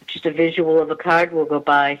just a visual of a card will go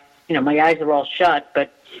by. My eyes are all shut,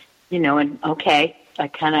 but, and okay, I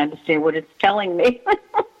kind of understand what it's telling me.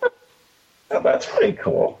 Oh, that's pretty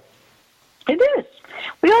cool. It is.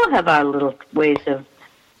 We all have our little ways of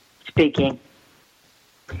speaking.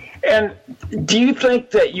 And do you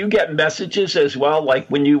think that you get messages as well, like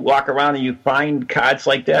when you walk around and you find cards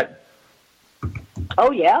like that?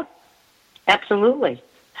 Oh, yeah. Absolutely.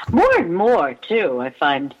 More and more, too, I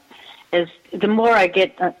find. As the more I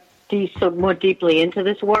get more deeply into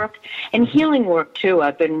this work, and healing work, too.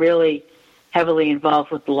 I've been really heavily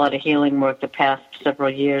involved with a lot of healing work the past several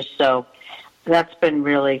years, so that's been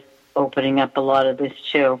really opening up a lot of this,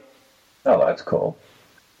 too. Oh, that's cool.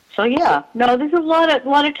 So yeah, no, there's a lot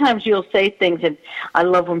of times you'll say things, and I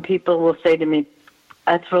love when people will say to me,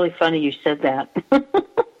 "That's really funny you said that."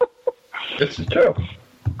 This is true.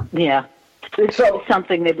 Yeah, it's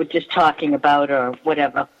something they were just talking about or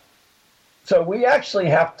whatever. So we actually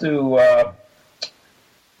have to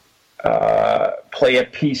play a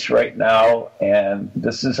piece right now, and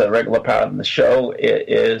this is a regular part of the show. It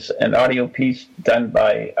is an audio piece done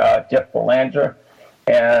by Jeff Belanger,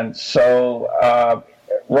 and so.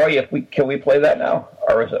 Roy, can we play that now?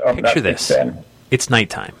 Or is it Picture this. It's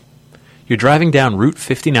nighttime. You're driving down Route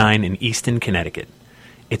 59 in Easton, Connecticut.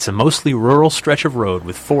 It's a mostly rural stretch of road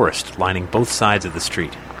with forest lining both sides of the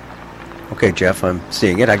street. Okay, Jeff, I'm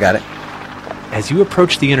seeing it. I got it. As you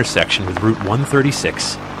approach the intersection with Route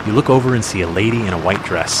 136, you look over and see a lady in a white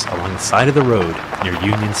dress along the side of the road near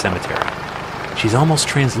Union Cemetery. She's almost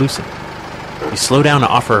translucent. You slow down to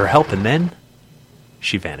offer her help, and then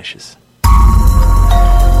she vanishes.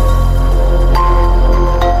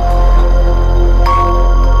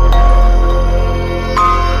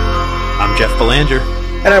 I'm Jeff Belanger.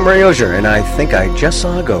 And I'm Ray Auger, and I think I just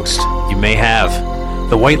saw a ghost. You may have.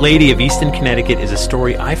 The White Lady of Easton, Connecticut is a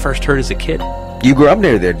story I first heard as a kid. You grew up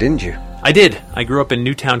near there, didn't you? I did. I grew up in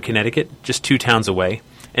Newtown, Connecticut, just 2 towns away.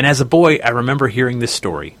 And as a boy, I remember hearing this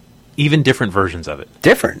story, even different versions of it.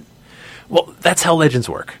 Different? Well, that's how legends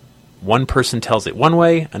work. One person tells it one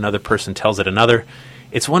way, another person tells it another.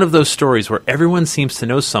 It's one of those stories where everyone seems to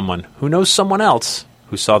know someone who knows someone else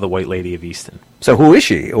who saw the White Lady of Easton. So who is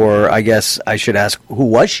she? Or I guess I should ask, who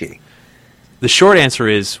was she? The short answer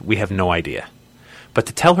is we have no idea. But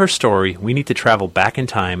to tell her story, we need to travel back in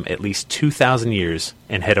time at least 2,000 years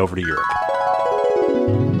and head over to Europe.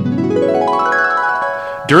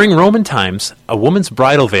 During Roman times, a woman's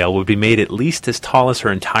bridal veil would be made at least as tall as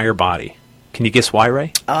her entire body. Can you guess why,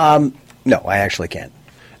 Ray? No, I actually can't.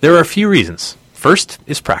 There are a few reasons. First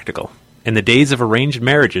is practical. In the days of arranged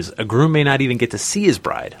marriages, a groom may not even get to see his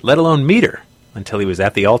bride, let alone meet her, until he was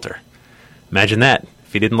at the altar. Imagine that.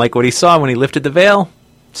 If he didn't like what he saw when he lifted the veil,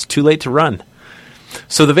 it's too late to run.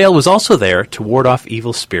 So the veil was also there to ward off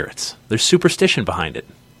evil spirits. There's superstition behind it.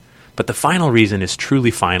 But the final reason is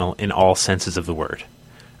truly final in all senses of the word.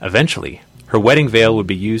 Eventually, her wedding veil would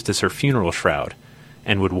be used as her funeral shroud,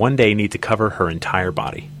 and would one day need to cover her entire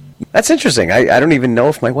body. That's interesting. I don't even know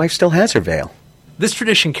if my wife still has her veil. This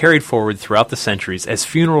tradition carried forward throughout the centuries as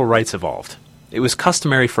funeral rites evolved. It was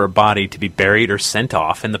customary for a body to be buried or sent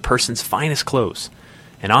off in the person's finest clothes,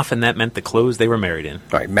 and often that meant the clothes they were married in.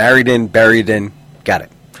 All right, married in, buried in, got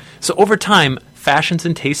it. So over time, fashions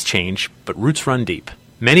and tastes change, but roots run deep.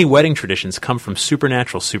 Many wedding traditions come from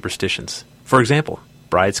supernatural superstitions. For example,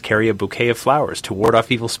 brides carry a bouquet of flowers to ward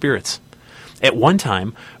off evil spirits. At one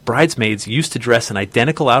time, bridesmaids used to dress in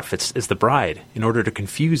identical outfits as the bride in order to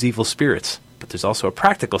confuse evil spirits. But there's also a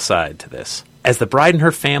practical side to this. As the bride and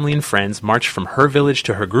her family and friends march from her village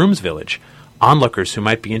to her groom's village, onlookers who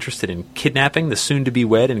might be interested in kidnapping the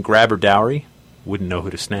soon-to-be-wed and grab her dowry wouldn't know who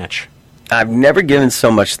to snatch. I've never given so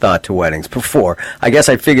much thought to weddings before. I guess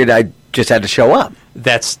I figured I just had to show up.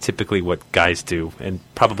 That's typically what guys do, and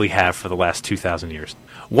probably have for the last 2,000 years.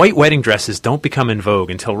 White wedding dresses don't become in vogue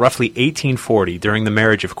until roughly 1840 during the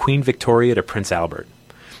marriage of Queen Victoria to Prince Albert.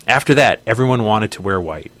 After that, everyone wanted to wear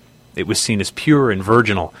white. It was seen as pure and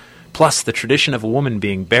virginal. Plus, the tradition of a woman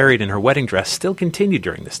being buried in her wedding dress still continued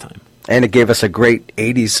during this time. And it gave us a great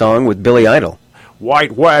 80s song with Billy Idol.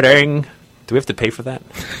 White wedding! Do we have to pay for that?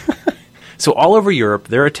 So all over Europe,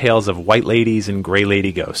 there are tales of white ladies and gray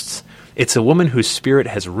lady ghosts. It's a woman whose spirit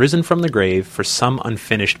has risen from the grave for some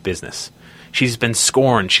unfinished business. She's been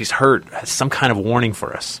scorned, she's hurt, has some kind of warning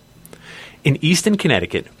for us. In Easton,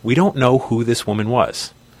 Connecticut, we don't know who this woman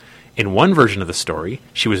was. In one version of the story,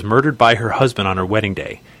 she was murdered by her husband on her wedding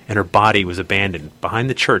day, and her body was abandoned behind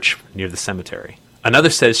the church near the cemetery. Another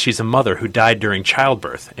says she's a mother who died during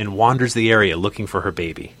childbirth and wanders the area looking for her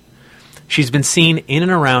baby. She's been seen in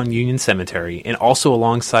and around Union Cemetery and also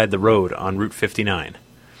alongside the road on Route 59.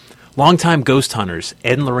 Longtime ghost hunters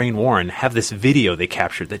Ed and Lorraine Warren have this video they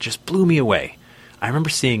captured that just blew me away. I remember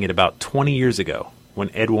seeing it about 20 years ago when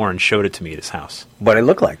Ed Warren showed it to me at his house. What it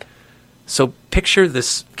looked like? So picture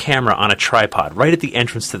this camera on a tripod right at the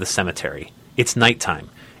entrance to the cemetery. It's nighttime,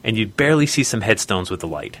 and you barely see some headstones with the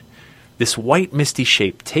light. This white misty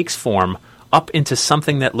shape takes form up into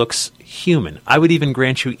something that looks human. I would even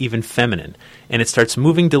grant you even feminine. And it starts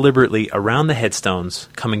moving deliberately around the headstones,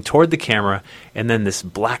 coming toward the camera, and then this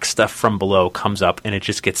black stuff from below comes up and it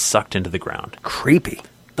just gets sucked into the ground. Creepy.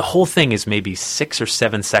 The whole thing is maybe 6 or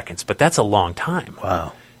 7 seconds, but that's a long time.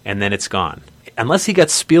 Wow. And then it's gone. Unless he got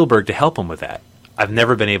Spielberg to help him with that, I've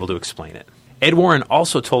never been able to explain it. Ed Warren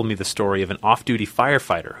also told me the story of an off-duty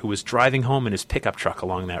firefighter who was driving home in his pickup truck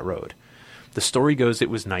along that road. The story goes it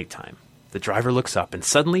was nighttime. The driver looks up, and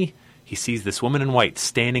suddenly he sees this woman in white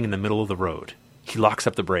standing in the middle of the road. He locks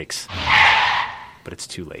up the brakes, but it's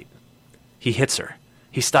too late. He hits her.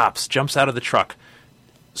 He stops, jumps out of the truck,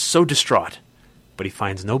 so distraught, but he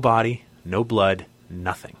finds no body, no blood,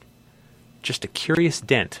 nothing. Just a curious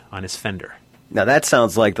dent on his fender. Now that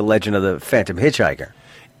sounds like the legend of the Phantom Hitchhiker.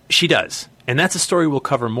 She does, and that's a story we'll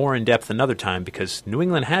cover more in depth another time because New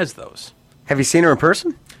England has those. Have you seen her in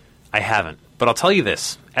person? I haven't, but I'll tell you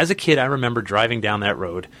this. As a kid, I remember driving down that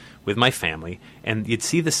road with my family, and you'd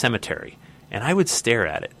see the cemetery, and I would stare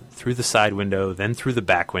at it through the side window, then through the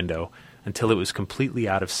back window, until it was completely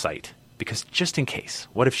out of sight. Because just in case,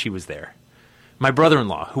 what if she was there? My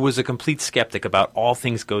brother-in-law, who was a complete skeptic about all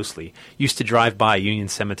things ghostly, used to drive by Union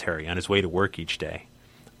Cemetery on his way to work each day.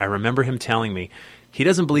 I remember him telling me he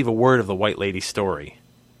doesn't believe a word of the White Lady story,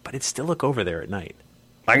 but he'd still look over there at night.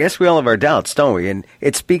 I guess we all have our doubts, don't we? And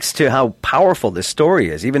it speaks to how powerful this story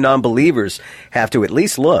is. Even non-believers have to at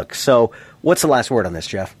least look. So what's the last word on this,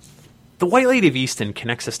 Jeff? The White Lady of Easton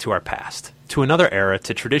connects us to our past, to another era,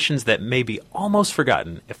 to traditions that may be almost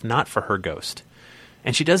forgotten if not for her ghost.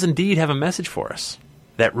 And she does indeed have a message for us,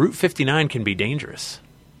 that Route 59 can be dangerous,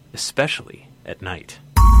 especially at night.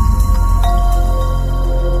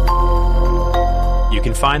 You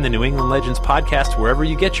can find the New England Legends podcast wherever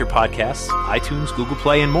you get your podcasts, iTunes, Google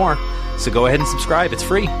Play, and more. So go ahead and subscribe. It's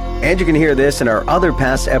free. And you can hear this and our other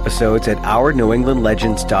past episodes at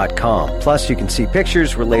OurNewEnglandLegends.com. Plus, you can see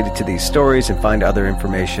pictures related to these stories and find other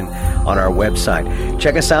information on our website.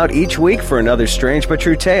 Check us out each week for another strange but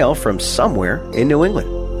true tale from somewhere in New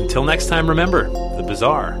England. Until next time, remember, the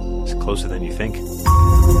bizarre is closer than you think.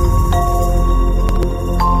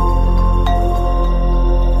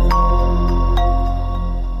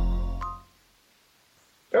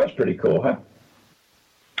 That was pretty cool, huh?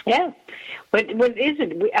 Yeah. But what is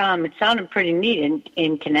it? It sounded pretty neat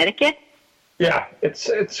in Connecticut. Yeah,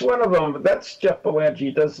 it's one of them. That's Jeff Belanger.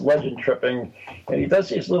 He does legend tripping, and he does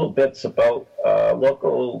these little bits about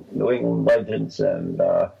local New England legends. And,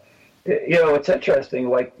 it's interesting,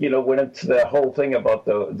 like, went into the whole thing about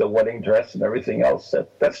the wedding dress and everything else.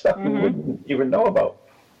 That stuff we wouldn't even know about.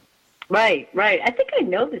 Right. I think I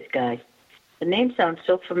know this guy. The name sounds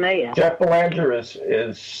so familiar. Jeff Belanger is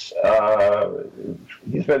he's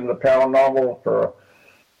been in the paranormal for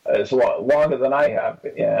longer than I have.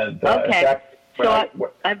 And okay. Go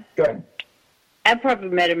ahead. I probably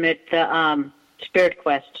met him at the Spirit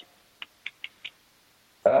Quest.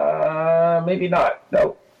 maybe not.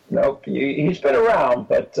 No. He's been around,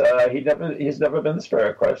 but he's never been the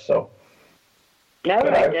Spirit Crest. So,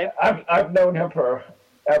 I've known him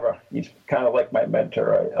forever. He's kind of like my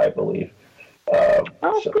mentor, I believe.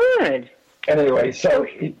 Good. Anyway, so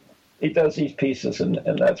he does these pieces, and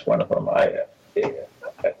that's one of them.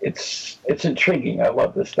 It's intriguing. I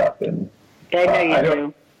love this stuff, and I know you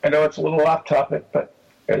do. I know it's a little off topic, but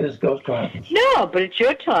it is Ghost Chronicles. No, but it's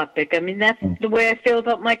your topic. I mean, that's the way I feel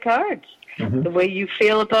about my cards. Mm-hmm. The way you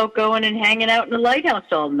feel about going and hanging out in the lighthouse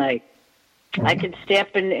all night. Mm-hmm. I can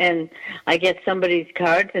step and I get somebody's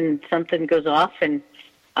cards and something goes off and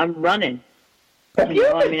I'm running. Have you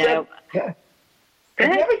ever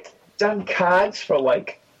done cards for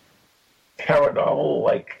like paranormal?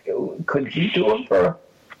 Like, could you do them for?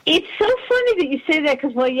 It's so funny that you say that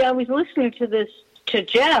because I was listening to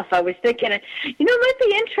Jeff. I was thinking, it might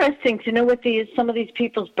be interesting to know what some of these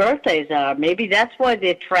people's birthdays are. Maybe that's why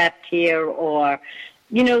they're trapped here, or,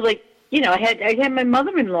 I had my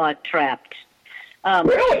mother-in-law trapped.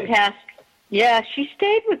 Really? She passed. Yeah, she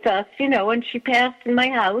stayed with us, and she passed in my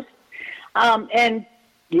house. And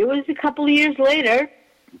it was a couple of years later.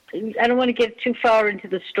 I don't want to get too far into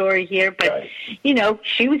the story here, but, right.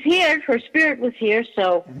 She was here. Her spirit was here,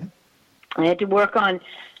 so I had to work on,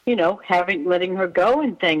 letting her go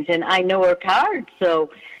and things. And I know her cards, so,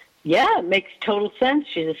 yeah, it makes total sense.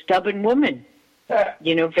 She's a stubborn woman.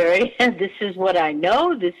 This is what I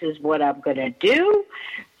know. This is what I'm going to do.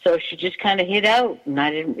 So she just kind of hid out, and I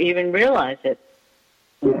didn't even realize it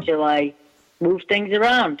until I moved things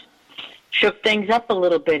around. Shook things up a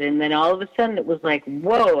little bit, and then all of a sudden it was like,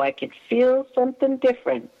 whoa, I could feel something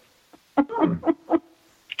different.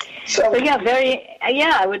 So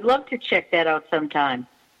I would love to check that out sometime.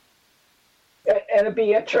 And it'd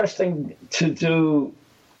be interesting to do,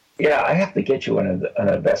 I have to get you an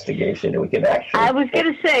investigation that we can actually... I was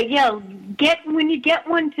going to say, when you get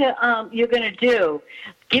one you're going to do,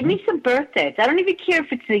 give me some birthdays. I don't even care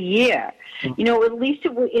if it's a year. At least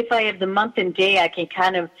if I have the month and day, I can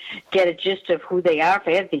kind of get a gist of who they are. If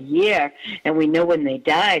I have the year and we know when they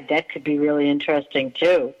died, that could be really interesting,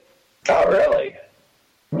 too. Oh, really?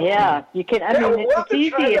 Yeah, you can. It's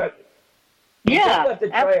easy. Yeah,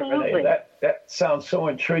 absolutely. That sounds so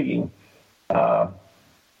intriguing.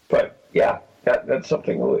 But, yeah, that's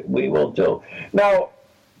something we will do. Now,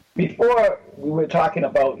 before we were talking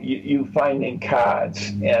about you finding cards,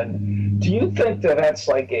 and do you think that's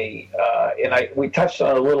like we touched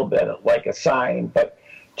on it a little bit, like a sign, but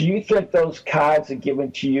do you think those cards are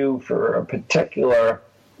given to you for a particular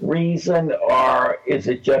reason, or is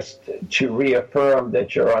it just to reaffirm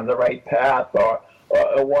that you're on the right path, or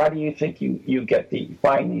why do you think you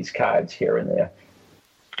find these cards here and there?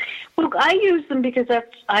 Look, I use them because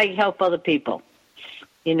I help other people.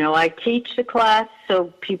 I teach the class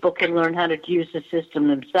so people can learn how to use the system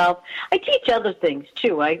themselves. I teach other things,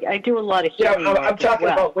 too. I do a lot of healing work I'm talking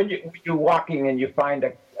as well. about when you're walking and you find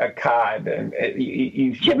a card. And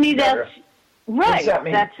you to me, that's right. What does that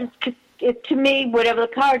mean? To me, whatever the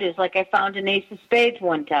card is, like I found an Ace of Spades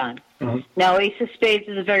one time. Mm-hmm. Now, Ace of Spades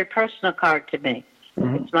is a very personal card to me.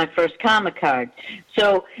 Mm-hmm. It's my first karma card.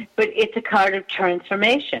 So, but it's a card of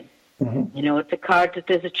transformation. Mm-hmm. It's a card that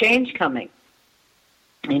there's a change coming.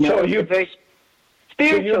 It's a very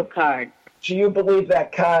spiritual card. So you believe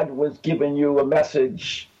that card was giving you a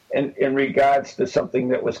message in regards to something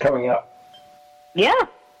that was coming up? Yeah.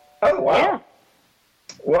 Oh, wow. Yeah.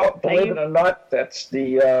 Well, believe it or not, that's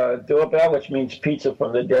the doorbell, which means pizza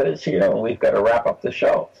from the dead is here, and we've got to wrap up the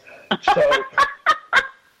show. So,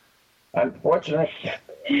 unfortunate.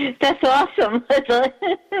 That's awesome.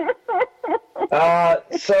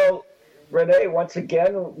 So, Renee, once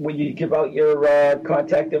again, will you give out your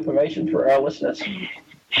contact information for our listeners?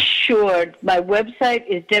 Sure. My website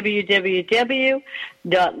is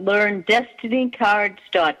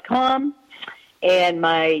www.learndestinycards.com, and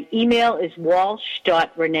my email is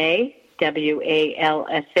walsh.renee, WALSH.Renee,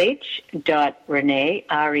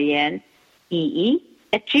 RENEE,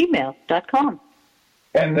 @gmail.com.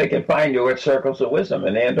 And they can find you at Circles of Wisdom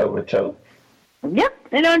in Andover, too. Yep,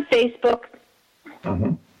 and on Facebook.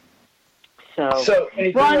 Mm-hmm. So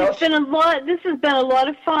Ron, else? This has been a lot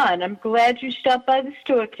of fun. I'm glad you stopped by the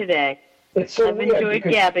store today. It's so I've enjoyed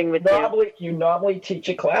gabbing with you. You normally teach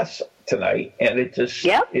a class tonight, and it just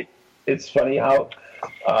it's funny how.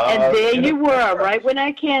 And there you were, right when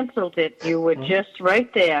I canceled it. You were just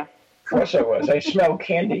right there. Of course I was. I smelled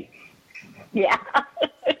candy. Yeah.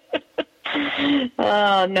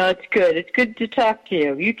 Oh, no, it's good. It's good to talk to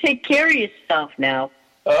you. You take care of yourself now.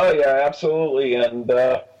 Oh, yeah, absolutely. And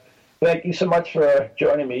thank you so much for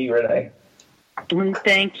joining me, Renee.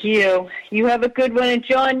 Thank you. You have a good one, and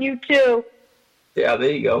John, you too. Yeah,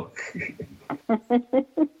 there you go.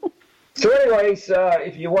 So anyways,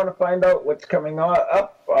 if you want to find out what's coming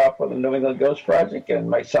up for the New England Ghost Project and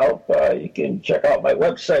myself, you can check out my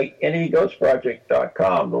website,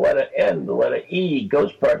 neghostproject.com, the letter N, the letter E,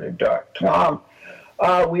 ghostproject.com.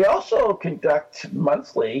 We also conduct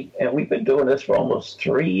monthly, and we've been doing this for almost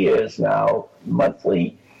 3 years now,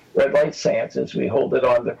 monthly Red Light Seances. We hold it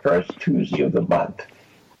on the first Tuesday of the month.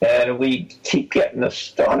 And we keep getting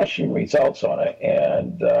astonishing results on it.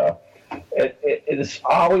 And it is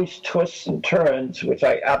always twists and turns, which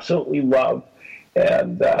I absolutely love.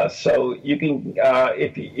 And so you can,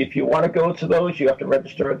 if you want to go to those, you have to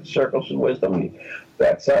register at the Circles of Wisdom.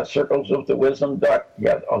 That's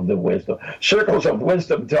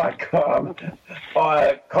circlesofwisdom.com.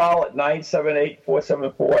 Call at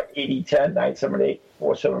 978-474-8010,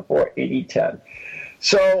 978-474-8010.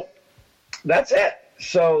 So that's it.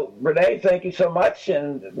 So, Renee, thank you so much.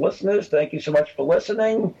 And listeners, thank you so much for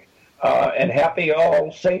listening. And happy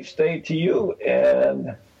All Saints Day to you.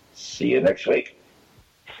 And see you next week.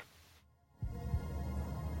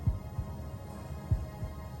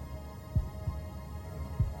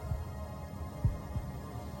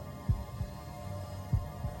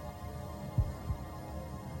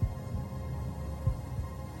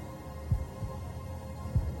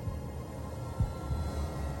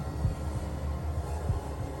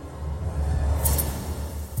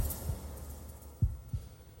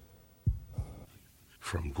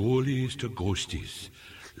 From ghoulies to ghosties,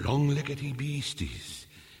 long-leggedy beasties,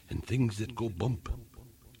 and things that go bump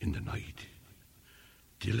in the night.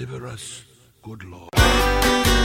 Deliver us, good Lord.